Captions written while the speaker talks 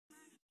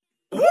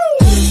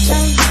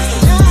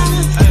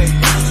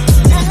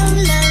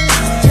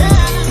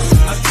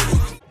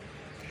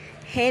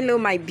Hello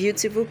my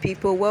beautiful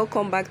people,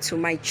 welcome back to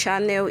my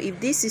channel. If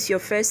this is your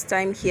first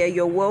time here,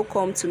 you're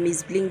welcome to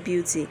Misblink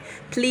Beauty.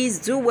 Please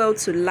do well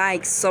to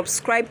like,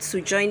 subscribe to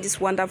join this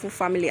wonderful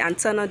family, and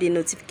turn on the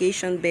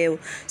notification bell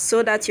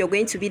so that you're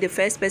going to be the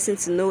first person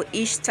to know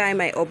each time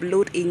I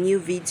upload a new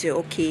video.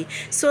 Okay,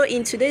 so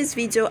in today's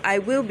video I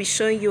will be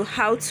showing you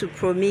how to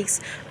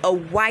promix a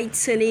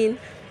whitening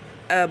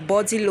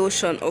body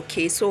lotion.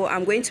 Okay, so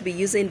I'm going to be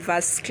using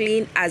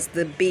Vaseline as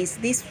the base.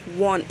 This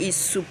one is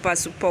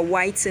super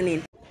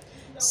whitening.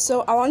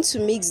 So I want to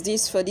mix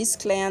this for this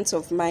client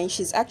of mine.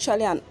 She's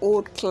actually an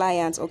old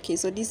client. Okay,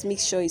 so this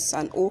mixture is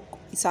an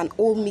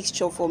old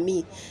mixture for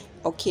me.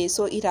 Okay,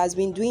 so it has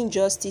been doing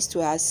justice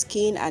to her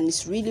skin and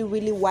it's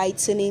really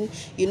whitening.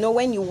 You know,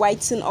 when you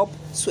whiten up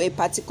to a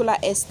particular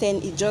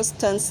extent, it just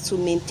turns to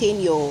maintain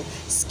your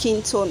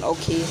skin tone.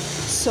 Okay,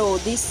 so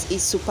this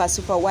is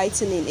super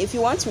whitening. If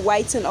you want to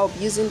whiten up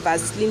using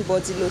Vaseline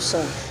body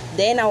lotion,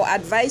 then I'll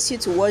advise you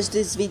to watch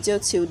this video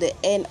till the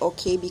end.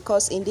 Okay,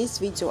 because in this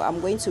video I'm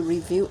going to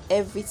review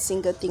every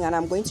single thing and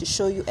I'm going to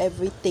show you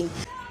everything.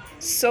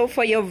 So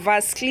for your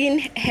Vaseline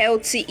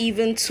healthy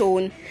even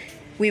tone,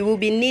 we will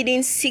be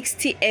needing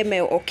 60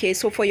 ml. Okay,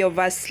 so for your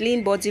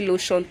Vaseline body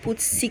lotion,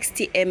 put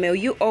 60 ml.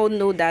 You all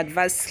know that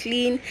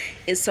Vaseline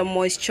is a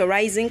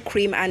moisturizing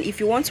cream, and if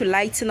you want to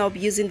lighten up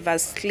using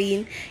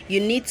Vaseline, you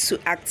need to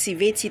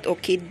activate it.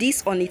 Okay,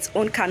 this on its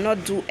own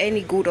cannot do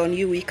any good on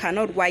you. It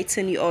cannot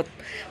whiten you up.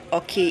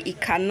 Okay,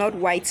 it cannot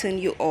whiten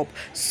you up.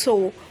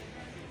 So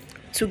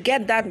to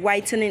get that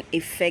whitening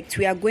effect,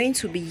 we are going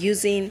to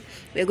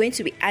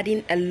be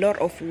adding a lot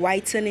of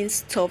whitening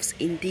stuffs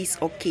in this.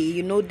 Okay,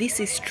 you know,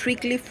 this is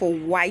strictly for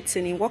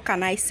whitening. What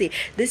can I say?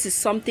 This is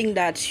something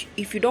that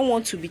if you don't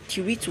want to be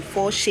 3 to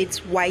 4 shades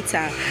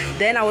whiter,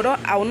 then I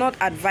will not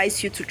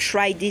advise you to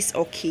try this.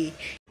 Okay,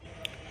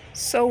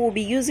 so we'll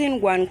be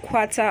using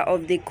 1/4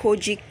 of the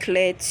Koji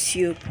Clear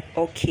tube.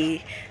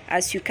 Okay,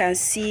 as you can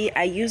see,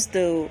 I used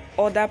the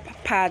other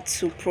part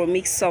to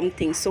promix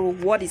something, so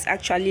what is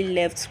actually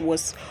left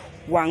was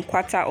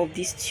 1/4 of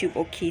this tube.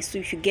 Okay, so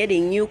if you get a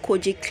new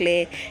Koji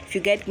Clear,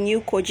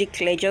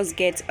 just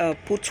get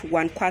put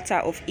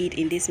 1/4 of it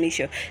in this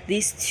mixture.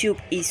 This tube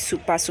is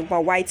super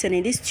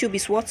whitening. This tube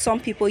is what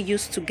some people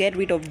use to get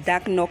rid of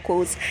dark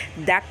knuckles,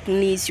 dark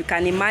knees. You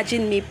can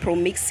imagine me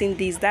promixing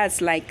this. That's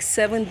like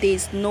 7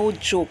 days, no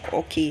joke.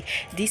 Okay,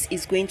 this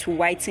is going to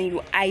whiten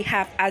you. I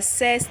have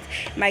assessed,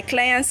 my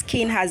client's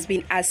skin has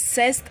been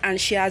assessed and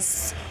she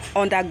has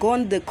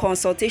undergone the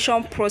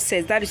consultation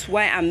process. That is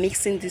why I'm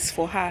mixing this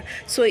for her.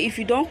 So if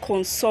you don't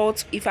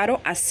consult, if I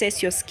don't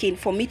assess your skin,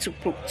 for me to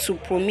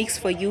promix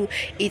for you,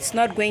 it's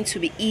not going to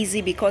be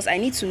easy, because I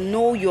need to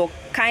know your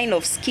kind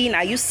of skin.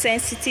 Are you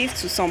sensitive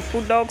to some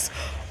products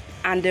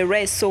and the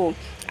rest? So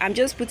I'm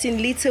just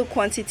putting little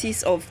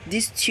quantities of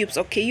these tubes.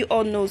 Okay, you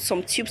all know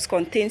some tubes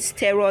contain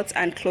steroids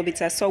and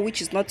clobetasol,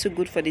 which is not too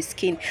good for the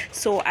skin.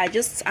 So I'm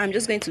just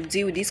going to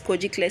deal with this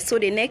Koji Clear. So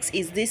the next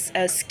is this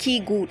Ski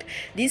Good.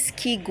 This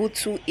Ski Good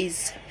too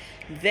is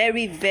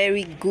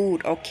very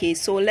good. Okay,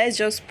 so let's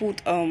just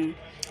put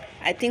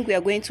I think we are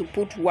going to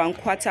put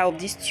 1/4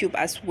 of this tube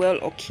as well.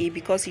 Okay,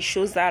 because it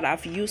shows that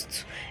I've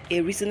used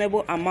a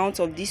reasonable amount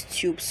of this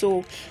tube.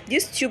 So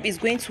this tube is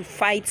going to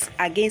fight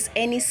against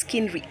any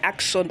skin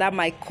reaction that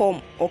might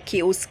come,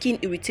 okay, or skin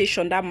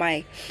irritation that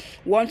might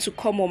want to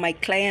come on my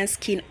client's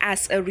skin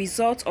as a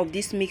result of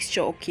this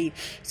mixture. Okay,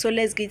 so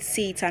let's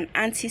see. It's an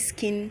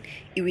anti-skin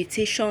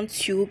irritation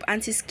tube,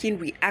 anti-skin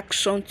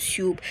reaction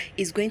tube.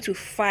 Is going to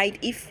fight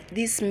if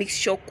this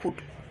mixture could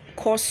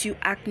cause you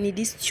acne.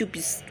 This tube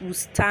will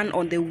stand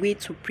on the way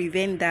to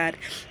prevent that.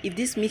 If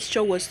this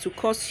mixture was to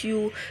cause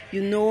you,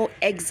 you know,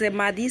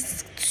 eczema,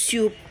 this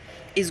tube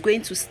is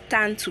going to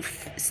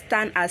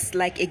stand as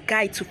like a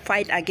guide to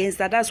fight against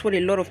that. That's what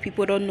a lot of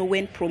people don't know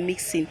when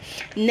promixing.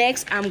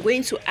 Next, I'm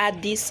going to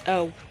add this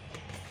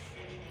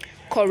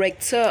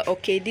corrector.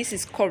 Okay, this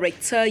is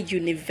Corrector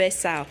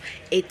Universal,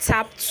 a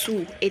tap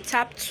 2. A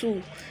tap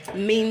 2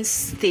 means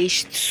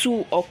stage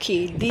 2.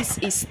 Okay, this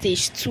is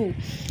stage 2.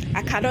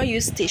 I cannot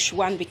use stage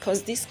 1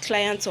 because this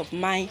client of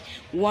mine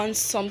wants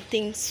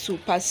something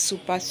super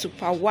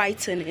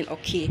whitening.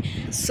 Okay,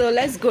 so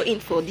let's go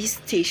in for this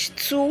stage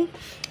 2.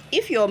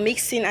 If you're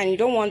mixing and you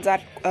don't want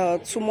that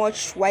too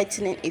much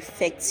whitening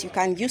effects, you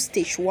can use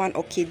stage 1.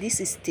 Okay, this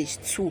is stage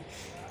 2.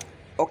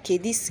 Okay,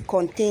 this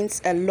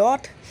contains a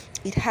lot.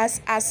 It has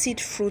acid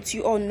fruit.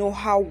 You all know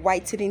how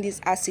whitening this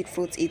acid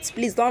fruit is.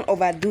 Please don't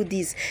overdo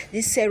this.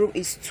 This serum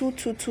is too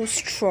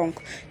strong.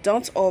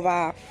 Don't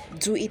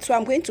overdo it. So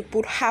I'm going to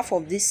put half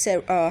of this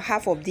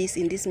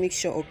in this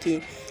mixture.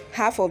 Okay,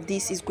 half of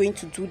this is going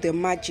to do the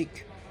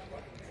magic.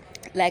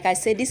 Like I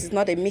said, this is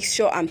not a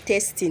mixture I'm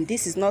testing.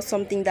 This is not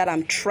something that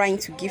I'm trying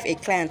to give a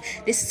client.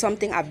 This is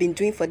something I've been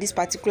doing for this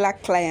particular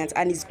client,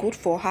 and it's good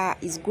for her.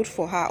 It's good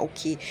for her.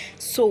 Okay,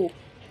 so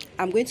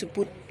I'm going to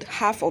put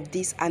half of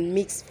this and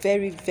mix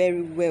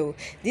very well.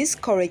 This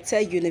Corrector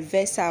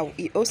Universal,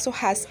 it also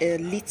has a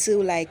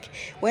little, like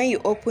when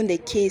you open the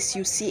case,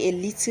 you see a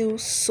little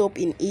soap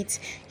in it.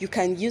 You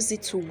can use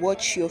it to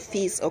wash your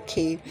face.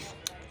 Okay,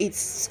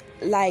 it's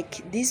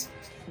like this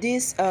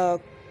this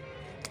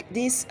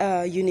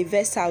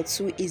universal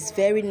too is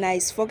very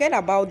nice. Forget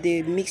about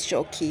the mixture,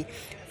 okay,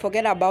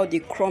 forget about the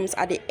crumbs.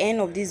 At the end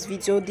of this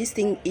video, this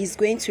thing is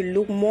going to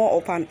look more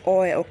of an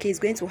oil, okay, it's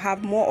going to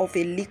have more of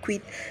a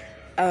liquid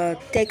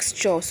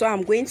texture. So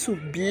I'm going to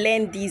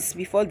blend this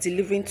before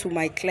delivering to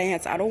my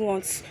clients. I don't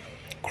want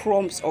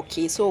crumbs,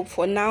 okay, so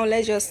for now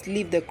let's just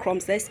leave the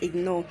crumbs, let's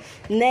ignore.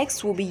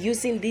 Next we'll be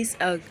using this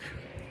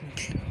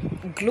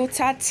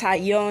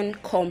glutathione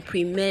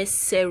comprimé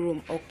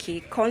serum,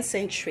 okay,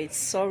 concentrate,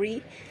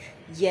 sorry.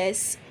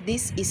 Yes,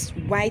 this is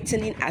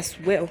whitening as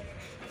well,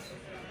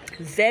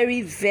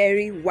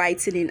 very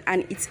whitening,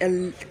 and it's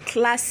a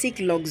classic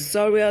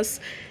luxurious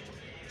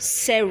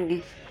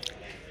serum.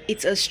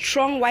 It's a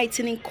strong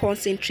whitening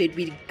concentrate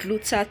with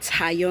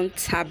glutathione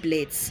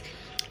tablets.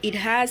 It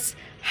has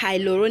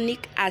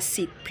hyaluronic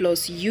acid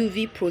plus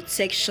UV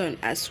protection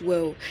as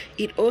well.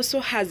 It also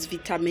has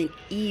vitamin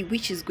E,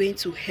 which is going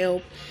to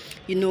help,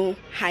 you know,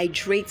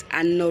 hydrate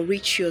and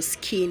nourish your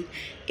skin.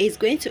 It's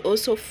going to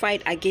also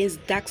fight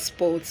against dark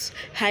spots,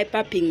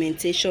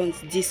 hyperpigmentations,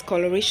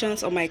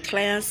 discolorations on my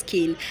client's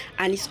skin,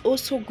 and it's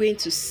also going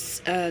to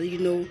you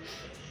know,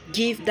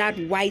 give that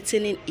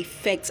whitening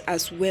effect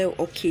as well,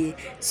 okay.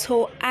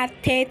 So add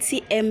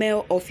 30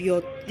 ml of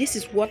your, this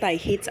is what I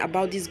hate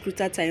about this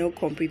glutathione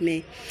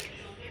comprimé.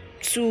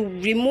 To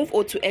remove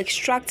or to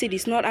extract it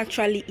is not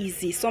actually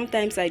easy.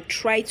 Sometimes I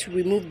try to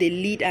remove the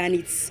lid and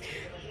it's,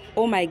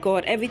 oh my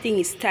god, everything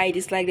is tight.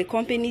 It's like the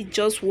company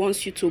just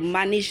wants you to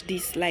manage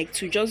this, like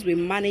to just be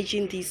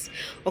managing this,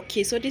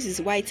 okay. So this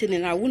is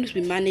whitening, I won't be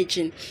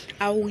managing.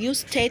 I will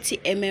use 30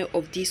 ml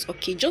of this,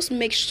 okay. Just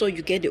make sure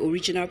you get the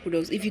original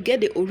products. If you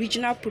get the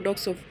original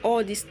products of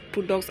all these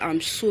products I'm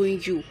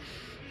showing you,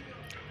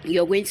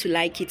 you're going to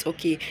like it,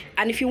 okay.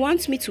 And if you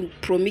want me to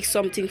promix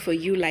something for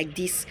you like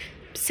this,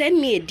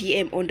 send me a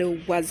DM on the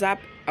WhatsApp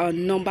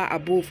number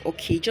above,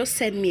 okay. Just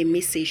send me a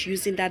message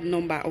using that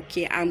number,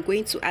 okay. I'm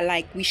going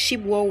to we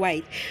ship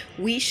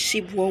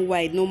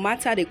worldwide, no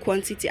matter the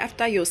quantity.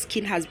 After your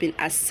skin has been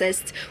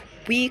assessed,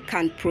 we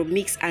can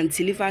promix and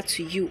deliver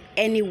to you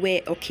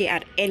anywhere, okay,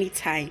 at any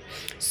time.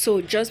 So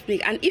just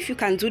make, and if you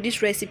can do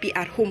this recipe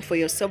at home for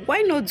yourself,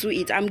 why not do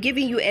it? I'm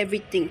giving you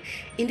everything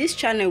in this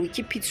channel. We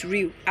keep it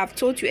real. I've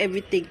told you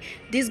everything.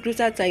 This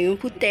glutathione,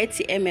 put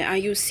 30 ml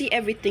and you see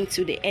everything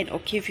to the end,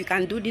 okay. If you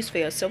can do this for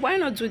yourself, why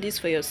not do this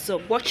for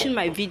yourself? Watching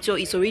my video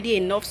is already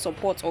enough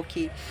support,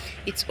 okay.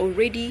 It's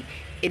already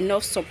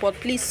enough support.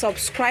 Please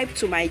subscribe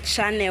to my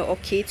channel,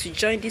 okay, to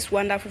join this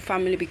wonderful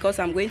family, because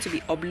I'm going to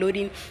be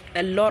uploading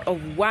a lot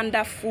of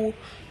wonderful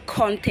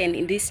content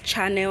in this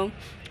channel.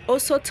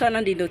 Also turn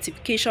on the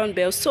notification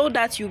bell so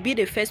that you'll be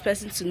the first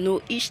person to know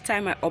each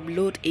time I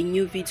upload a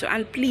new video.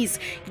 And please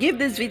give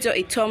this video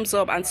a thumbs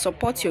up and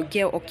support your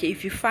girl, okay,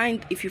 if you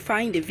find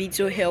the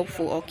video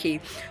helpful, okay.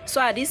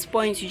 So at this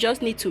point you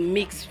just need to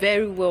mix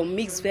very well,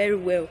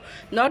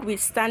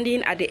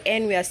 notwithstanding at the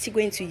end we are still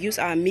going to use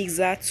our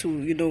mixer to,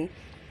 you know,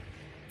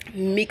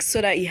 mix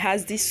so that it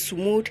has this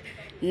smooth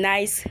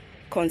nice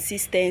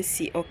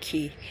consistency,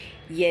 okay.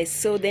 Yes,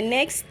 so the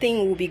next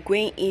thing we'll be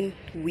going in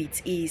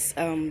with is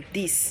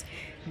this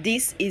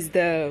is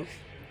the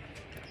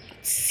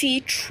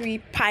tea tree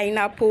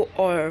pineapple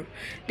oil.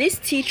 This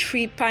tea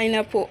tree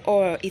pineapple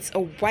oil, it's a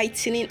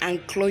whitening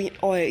and glowing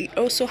oil. It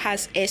also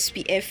has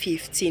SPF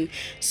 15,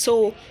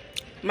 so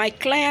my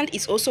client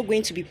is also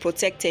going to be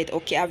protected,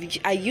 okay.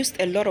 I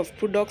used a lot of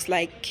products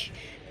like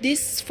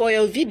this. For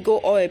your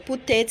Vidgo oil,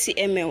 put 30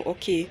 ml,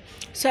 okay.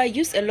 So I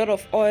used a lot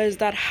of oils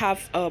that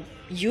have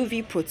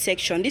UV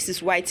protection. This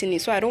is whitening,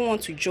 so I don't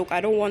want to joke.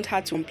 I don't want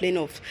her to complain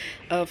of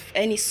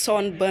any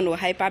sunburn or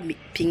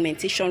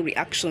hyperpigmentation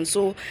reaction.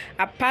 So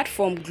apart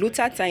from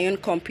glutathione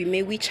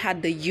comprimé, which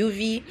had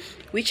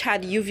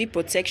UV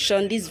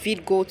protection, this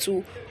Vidgo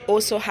 2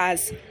 also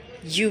has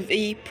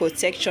UV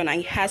protection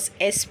and it has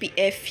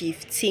SPF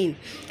 15.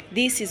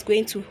 This is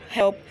going to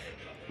help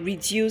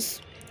reduce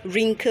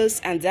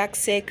wrinkles and dark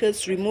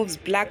circles, removes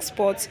black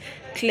spots,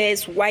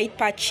 clears white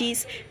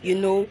patches, you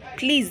know.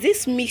 Please,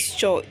 this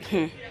mixture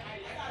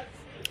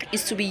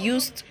is to be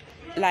used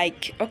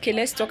like, okay,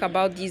 let's talk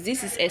about this.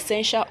 This is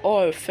essential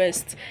oil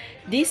first.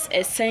 This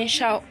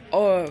essential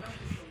oil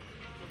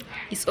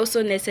is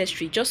also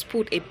necessary. Just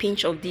put a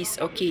pinch of this,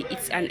 okay.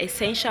 It's an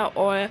essential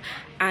oil,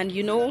 and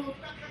you know,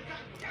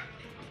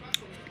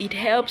 it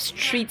helps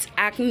treat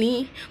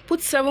acne.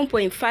 Put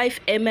 7.5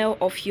 ml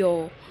of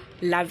your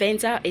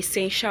lavender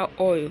essential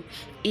oil.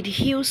 It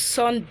heals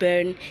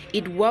sunburn,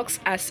 it works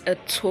as a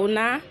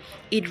toner,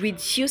 it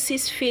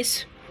reduces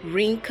face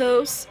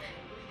wrinkles,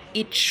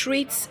 it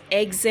treats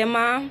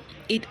eczema,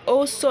 it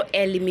also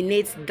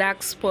eliminates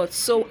dark spots.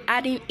 So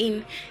adding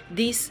in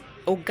this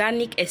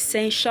organic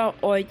essential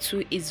oil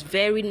too is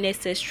very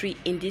necessary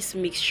in this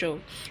mixture.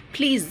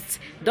 Please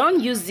don't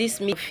use this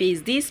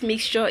face. This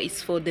mixture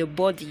is for the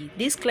body.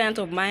 This client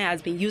of mine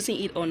has been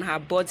using it on her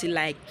body,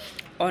 like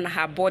on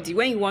her body.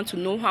 When you want to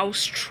know how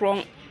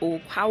strong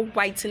or how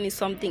whitening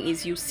something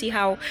is, you see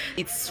how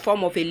it's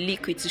form of a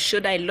liquid to show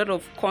that a lot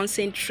of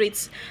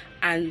concentrates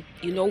and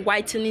you know,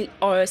 whitening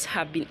oils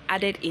have been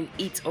added in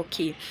it.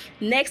 Okay,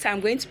 next I'm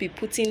going to be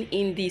putting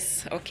in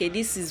this. Okay,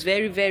 this is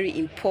very, very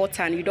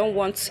important. You don't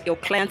want your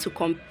client to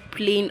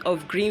complain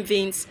of green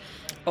veins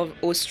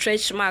or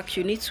stretch mark.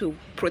 You need to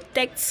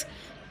protect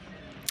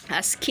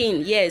her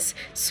skin. Yes,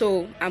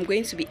 so I'm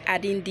going to be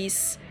adding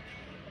this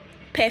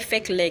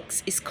perfect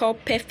legs. It's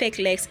called perfect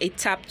legs a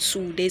tap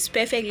 2. There's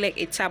perfect leg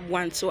a tap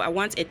 1, so I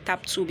want a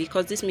tap 2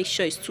 because this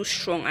mixture is too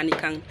strong and it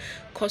can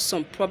cause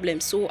some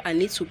problems, so I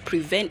need to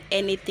prevent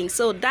anything.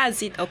 So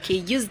that's it. Okay,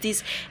 use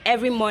this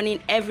every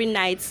morning, every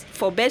night.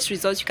 For best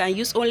results, you can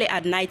use only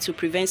at night to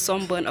prevent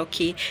sunburn.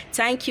 Okay,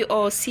 thank you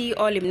all. See you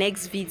all in the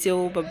next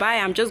video. Bye bye.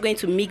 I'm just going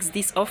to mix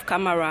this off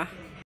camera.